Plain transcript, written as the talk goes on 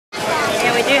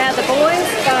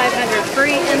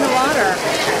free in the water.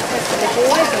 The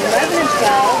boys 11 and 12,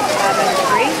 5 under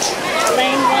 3.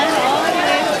 Lane 1 all the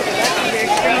way to the left of your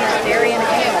screen is Darian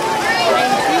Hale.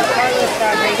 Lane 2, Carlos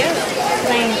Rodriguez.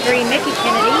 Lane 3, Mickey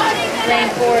Kennedy.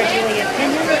 Lane 4, Julia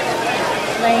Pinion.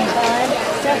 Lane 5,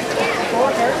 Seth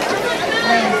Porter.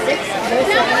 Lane 6,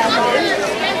 Joseph Alvarez.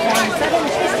 Lane 7,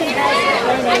 Tristan Haslett.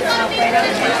 Lane 8, Alfredo.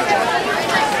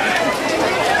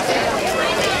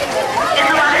 In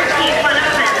the water, team 1 of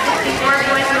men, 64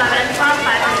 boys 11 and 12,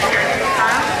 5 under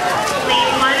Carl.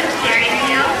 Lane 1, Darian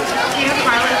Hale. 2,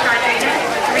 Carlos Rodriguez.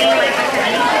 3, Lane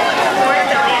Kennedy. 4,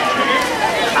 Julian Pinion.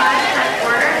 5, Seth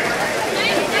Porter.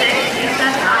 6,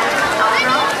 Yusuf Alvarez.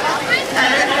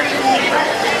 7, Tristan Haslett.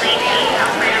 And Lane 8,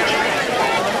 Alfredo.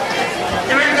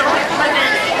 The results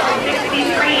women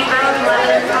 63, girls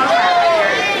 11 and 12, 5 under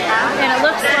And it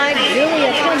looks like Julia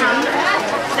Pinion.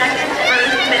 Second,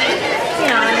 Rose Minnie.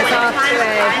 Is off to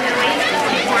a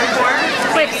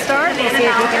quick start. We'll see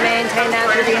if he can maintain that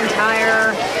through the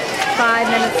entire 5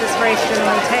 minutes this race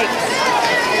generally takes.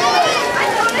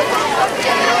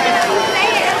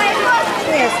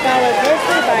 We have Skylar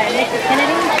Grossly by Mickey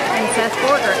Kennedy and Seth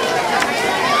Porter.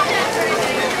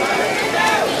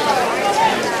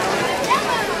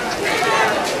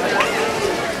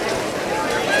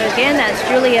 So again, that's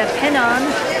Julia Pinion.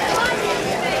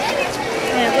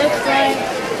 And it looks like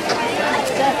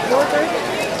Seth Porter.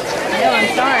 No,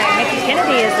 I'm sorry. Mickey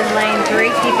Kennedy is in lane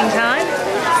 3, keeping time.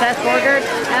 Seth Porter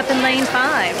up in lane 5.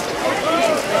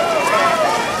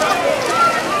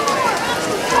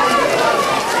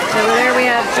 So there we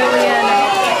have Julian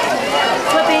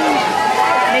flipping.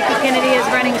 Mickey Kennedy is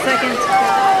running second.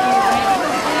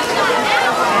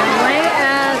 And lane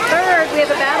third, we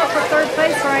have a battle for third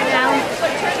place right now.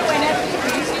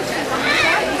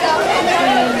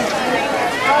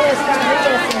 Carlos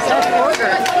Rodriguez and Seth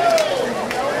Porter.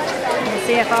 We'll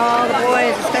see if all the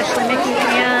boys, especially Mickey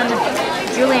and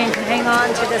Julian, can hang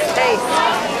on to this pace.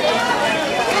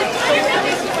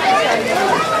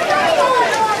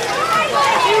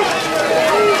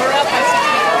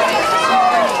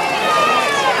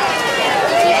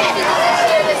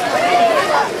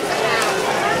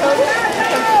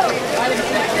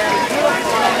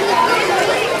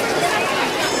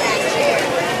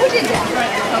 Who did that?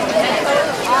 Oh, okay.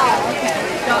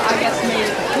 So I guess maybe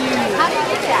how did you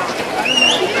get that?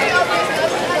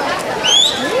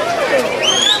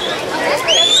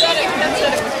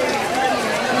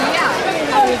 Yeah.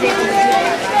 I was able to do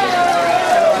that.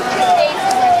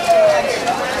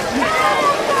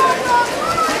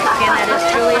 Again, that is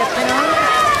Julia Pinion.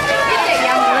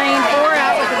 Lane 4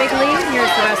 out with the big lead. Here's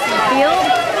the rest of the field.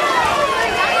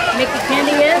 Mickey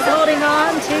Kennedy is holding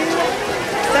on to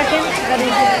second, but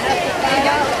he's going to have to find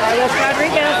out Carlos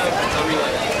Rodriguez.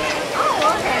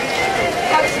 Oh, okay.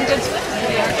 Have some good swims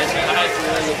today. I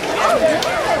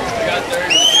got third.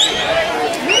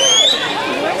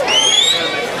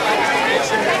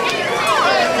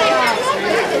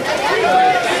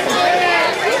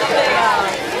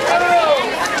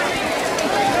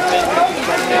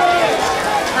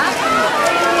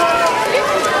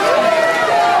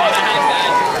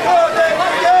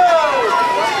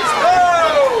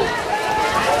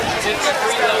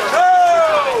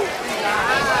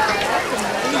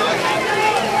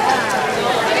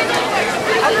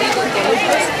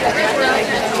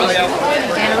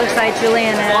 And it looks like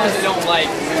Julian has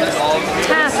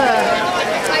half a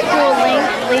full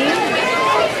length lead.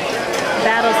 The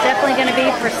battle's definitely going to be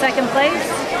for second place.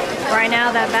 Right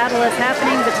now that battle is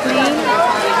happening between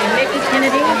Mickey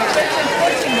Kennedy and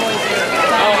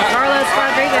Carlos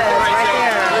Rodriguez right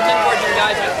there. 14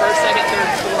 guys went first, second, third,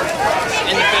 fourth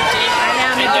in the 15. Right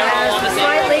now Mickey has a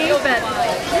slight lead, but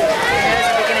knows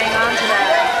if he can hang on to that.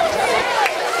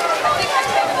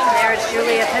 There's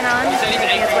Julia Pinion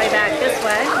making his way back this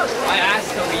way. I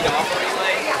asked to lead off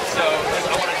anyway, so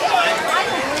I wanted time.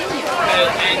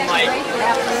 And like,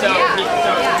 so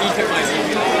he took my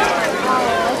lead.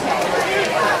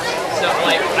 So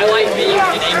like, I like being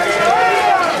an anchor,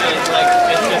 because like,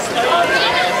 it's just an honor,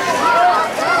 I guess.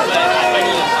 But I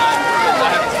need time, because I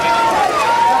haven't spent.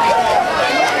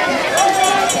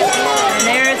 And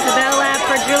there's the bell lap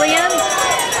for Julian.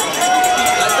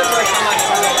 That's the first time I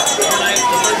saw it.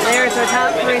 There's our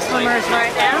top 3 swimmers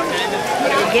right now.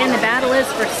 Again, the battle is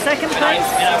for second place.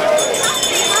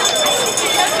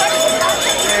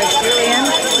 There's Julian.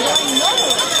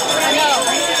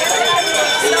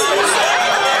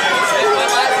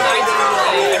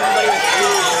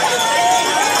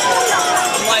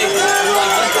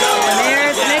 And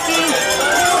there's Mickey.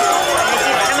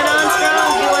 Mickey's coming on strong.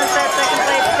 He wants that second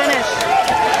place finish.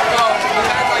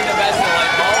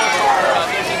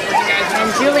 And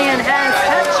Julian has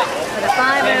touched for the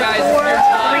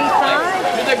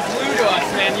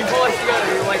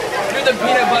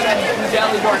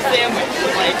Charlie Bar sandwich.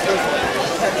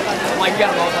 Like, you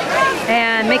got them all done.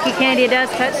 And Mickey Kennedy does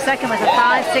touch second with a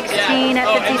 5:16 at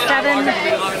 57.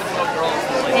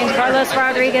 And Carlos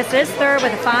Rodriguez is third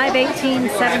with a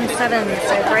 5:18.77.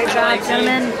 So great job,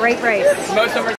 gentlemen. Great race. Most of them are